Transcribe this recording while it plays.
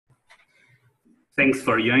Thanks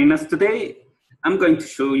for joining us today. I'm going to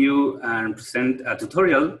show you and present a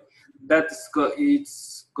tutorial that's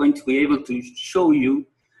going to be able to show you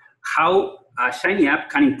how a Shiny app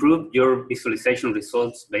can improve your visualization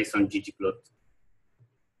results based on ggplot.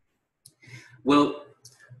 Well,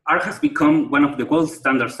 R has become one of the gold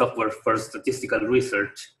standard software for statistical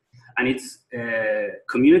research, and its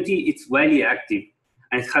community is widely active,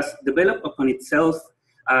 and it has developed upon itself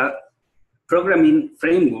a programming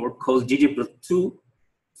framework called ggplot2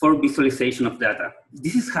 for visualization of data.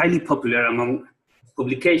 This is highly popular among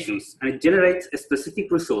publications, and it generates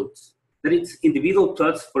specific results. That it's individual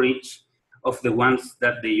plots for each of the ones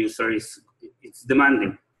that the user is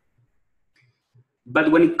demanding.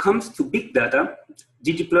 But when it comes to big data,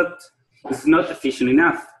 ggplot is not efficient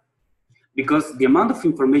enough because the amount of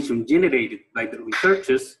information generated by the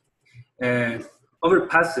researchers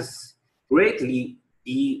overpasses greatly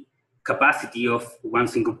the capacity of one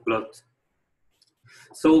single plot.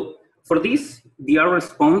 So for this, the R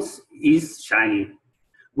response is Shiny,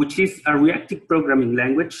 which is a reactive programming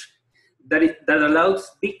language that allows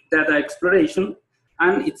big data exploration,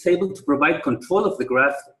 and it's able to provide control of the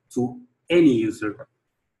graph to any user.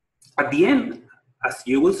 At the end, as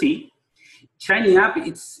you will see, Shiny app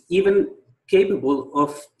is even capable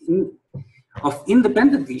of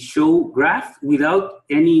independently show graph without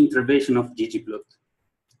any intervention of ggplot.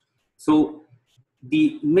 So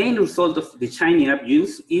the main result of the Shiny app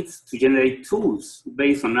use is to generate tools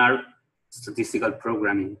based on our statistical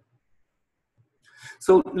programming.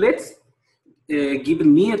 So let's give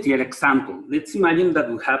immediately an example. Let's imagine that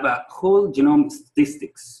we have a whole genome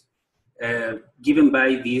statistics given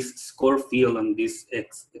by this score field on this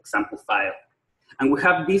example file. And we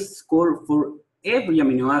have this score for every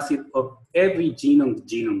amino acid of every gene on the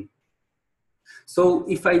genome. So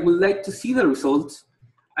if I would like to see the results,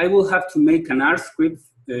 I will have to make an R script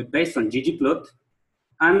based on ggplot,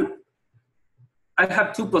 and I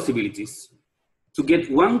have two possibilities: to get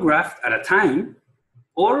one graph at a time,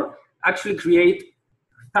 or actually create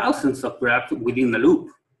thousands of graphs within the loop.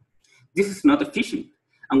 This is not efficient.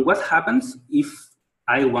 And what happens if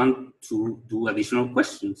I want to do additional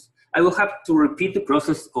questions? I will have to repeat the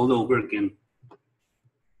process all over again.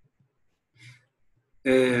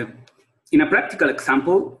 In a practical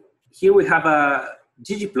example, here we have a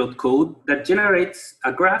ggplot code that generates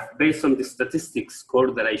a graph based on the statistics score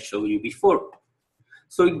that I showed you before.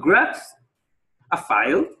 So it grabs a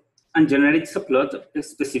file and generates a plot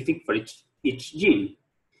specific for each gene.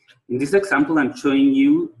 In this example, I'm showing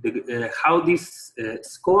you how these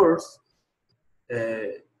scores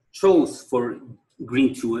shows for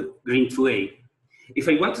green 2A. If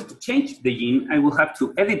I wanted to change the gene, I will have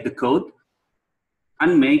to edit the code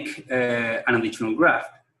and make an additional graph.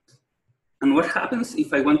 And what happens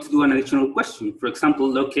if I want to do an additional question? For example,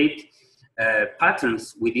 locate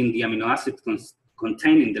patterns within the amino acid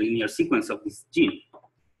contained in the linear sequence of this gene.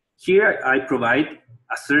 Here I provide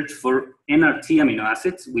a search for NRT amino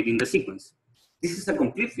acids within the sequence. This is a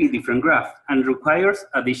completely different graph and requires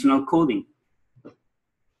additional coding.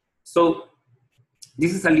 So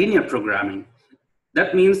this is a linear programming.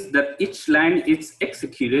 That means that each line is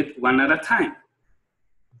executed one at a time.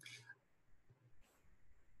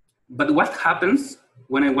 But what happens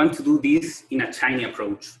when I want to do this in a Shiny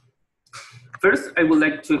approach? First, I would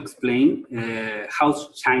like to explain how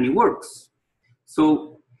Shiny works.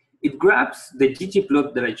 So it grabs the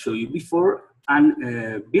ggplot that I showed you before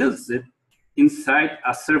and builds it inside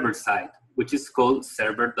a server side, which is called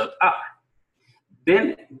server.r.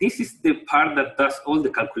 Then this is the part that does all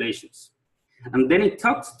the calculations. And then it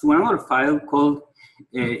talks to another file called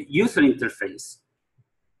user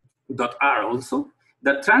interface.r also,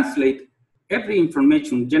 that translate every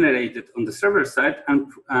information generated on the server side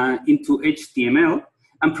and into HTML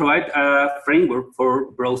and provide a framework for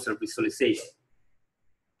browser visualization.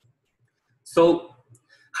 So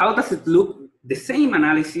how does it look? The same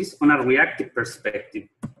analysis on a reactive perspective.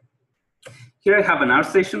 Here I have an R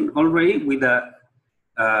session already with a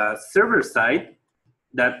server side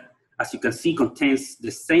that, as you can see, contains the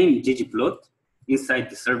same ggplot inside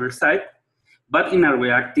the server side, but in a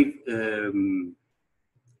reactive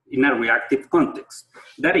context.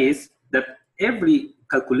 That is, that every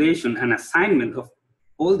calculation and assignment of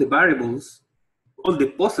all the variables, all the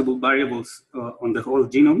possible variables on the whole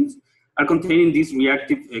genomes are contained in this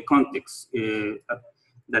reactive context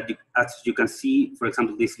that, as you can see, for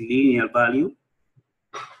example, this linear value,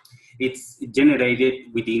 it's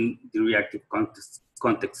generated within the reactive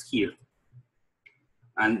context here.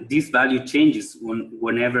 And this value changes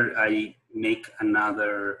whenever I make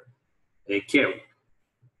another query.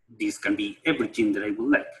 This can be every gene that I would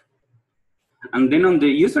like. And then on the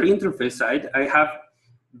user interface side, I have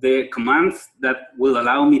the commands that will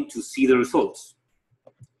allow me to see the results.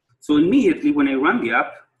 So immediately when I run the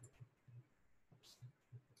app,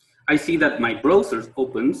 I see that my browser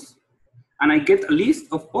opens and I get a list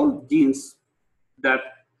of all genes that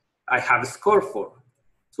I have a score for.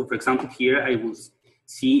 So for example, here I will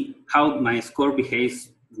see how my score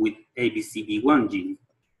behaves with ABCB1 gene.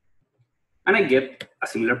 And I get a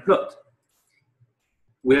similar plot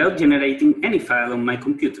without generating any file on my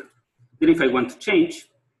computer. Then if I want to change,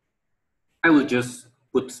 I will just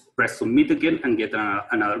press submit again and get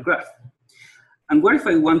another graph. And what if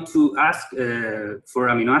I want to ask for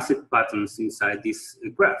amino acid patterns inside this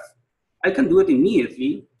graph? I can do it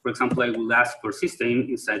immediately. For example, I will ask for cysteine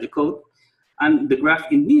inside the code, and the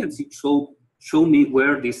graph immediately show me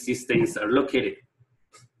where these cysteines are located.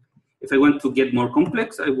 If I want to get more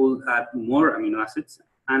complex, I will add more amino acids,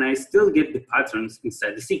 and I still get the patterns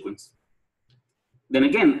inside the sequence. Then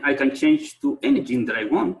again, I can change to any gene that I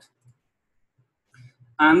want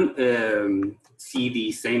and see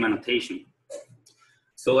the same annotation.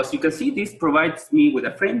 So as you can see, this provides me with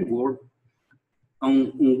a framework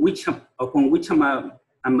upon which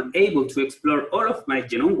I'm able to explore all of my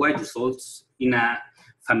genome-wide results in a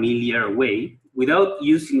familiar way without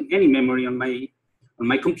using any memory on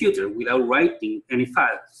my computer, without writing any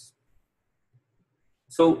files.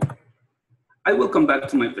 So I will come back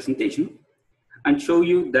to my presentation and show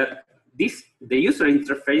you that the user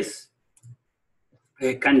interface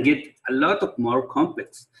can get a lot of more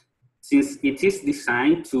complex, since it is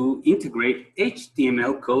designed to integrate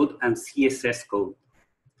HTML code and CSS code,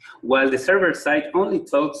 while the server side only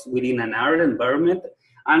talks within an R environment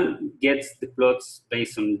and gets the plots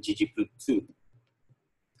based on ggplot2.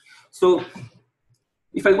 So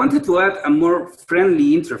if I wanted to add a more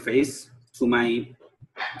friendly interface to my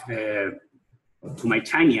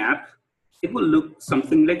Tiny app, it will look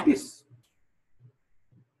something like this.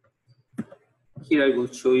 Here I will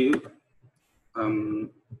show you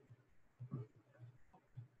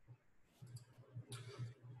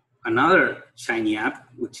another Shiny app,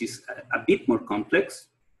 which is a bit more complex.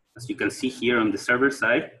 As you can see here on the server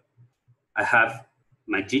side, I have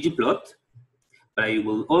my ggplot, but I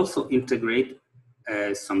will also integrate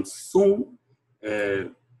some zoom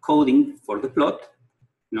coding for the plot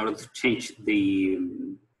in order to change the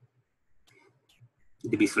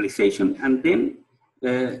visualization, and then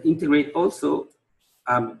integrate also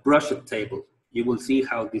a brushed table. You will see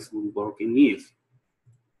how this will work in immediately.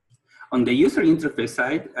 On the user interface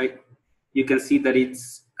side, you can see that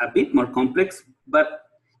it's a bit more complex, but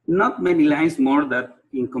not many lines more that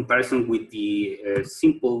in comparison with the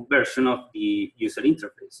simple version of the user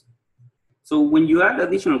interface. So when you add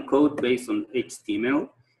additional code based on HTML,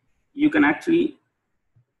 you can actually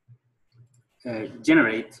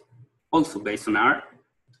generate, also based on R,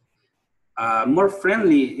 a more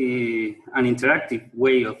friendly and interactive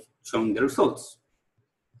way of showing the results.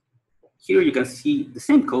 Here you can see the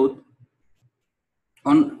same code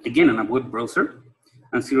again on a web browser,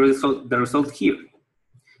 and see the result here.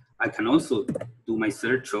 I can also do my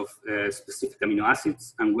search of specific amino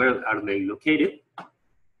acids and where are they located.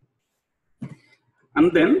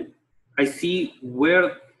 And then I see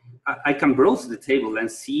where I can browse the table and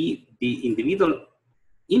see the individual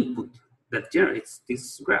input that generates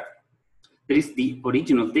this graph. There is the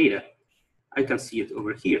original data. I can see it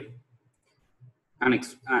over here.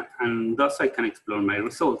 And thus I can explore my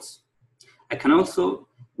results. I can also,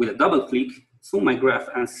 with a double click, zoom my graph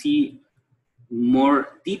and see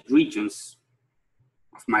more deep regions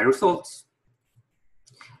of my results.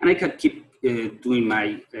 And I can keep doing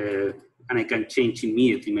my, and I can change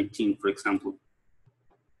immediately my gene, for example,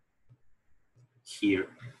 here.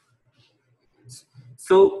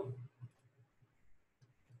 So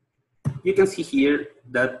you can see here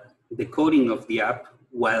that the coding of the app,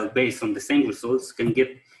 while based on the same results, can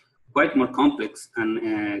get quite more complex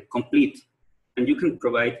and complete. And you can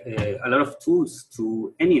provide a lot of tools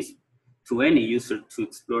to any user to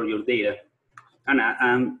explore your data,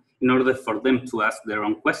 and in order for them to ask their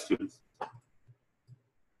own questions.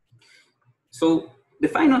 So the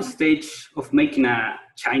final stage of making a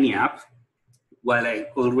Shiny app, while I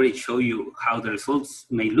already show you how the results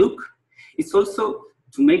may look, it's also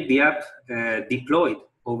to make the app deployed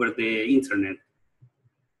over the internet.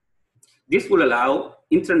 This will allow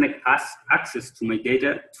internet access to my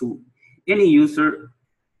data to any user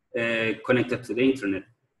connected to the internet.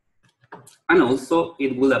 And also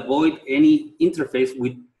it will avoid any interface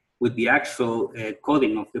with the actual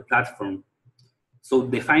coding of the platform. So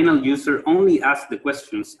the final user only asks the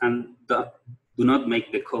questions and do not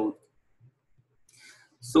make the code.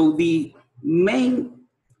 So the main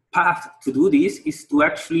path to do this is to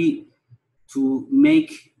actually to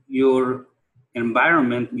make your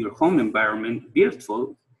environment, your home environment,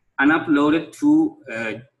 virtual and upload it to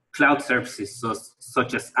cloud services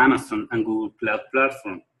such as Amazon and Google Cloud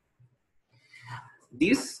Platform.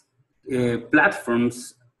 These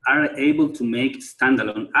platforms are able to make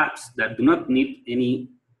standalone apps that do not need any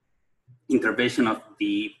intervention of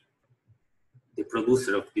the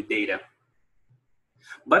producer of the data.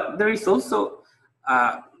 But there is also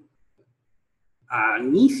an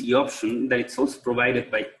easy option that it's also provided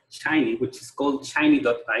by Shiny, which is called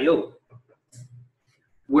shiny.io,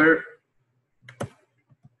 where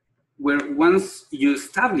once you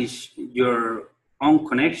establish your own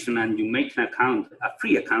connection and you make an account, a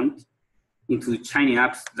free account, into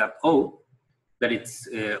shinyapps.io, that it's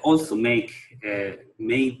also made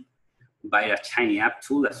by a Shiny app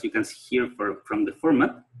tool, as you can see here from the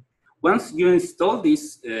format. Once you install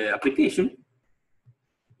this application,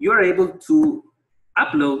 you're able to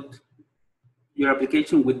upload your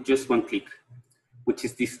application with just one click, which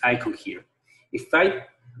is this icon here. If I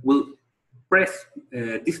will press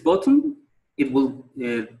this button, it will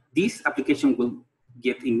this application will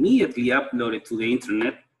get immediately uploaded to the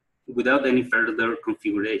internet without any further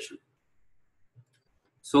configuration.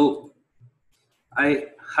 So I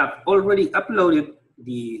have already uploaded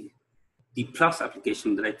the Plus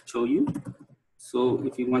application that I show you. So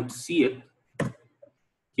if you want to see it,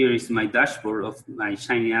 here is my dashboard of my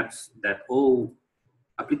shinyapps.io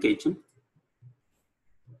application.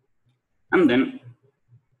 And then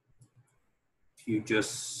if you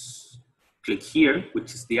just click here,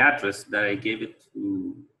 which is the address that I gave it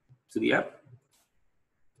to the app,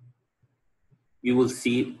 you will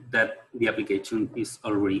see that the application is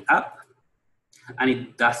already up and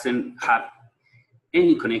it doesn't have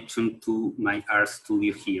any connection to my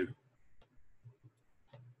RStudio here.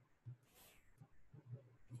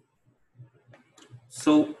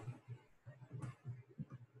 So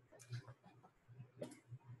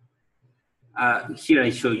here I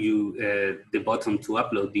show you the button to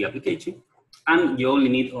upload the application, and you only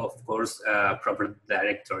need, of course, a proper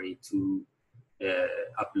directory to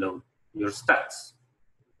upload your stats.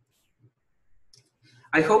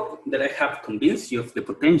 I hope that I have convinced you of the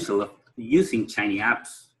potential of using Shiny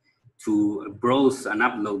apps to browse and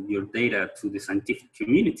upload your data to the scientific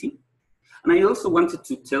community. And I also wanted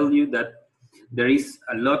to tell you that there is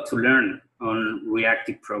a lot to learn on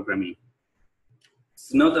reactive programming.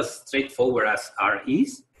 It's not as straightforward as R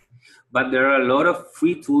is, but there are a lot of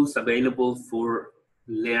free tools available for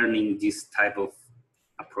learning this type of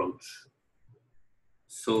approach.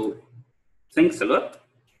 So thanks a lot,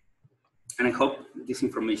 and I hope this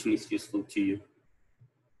information is useful to you.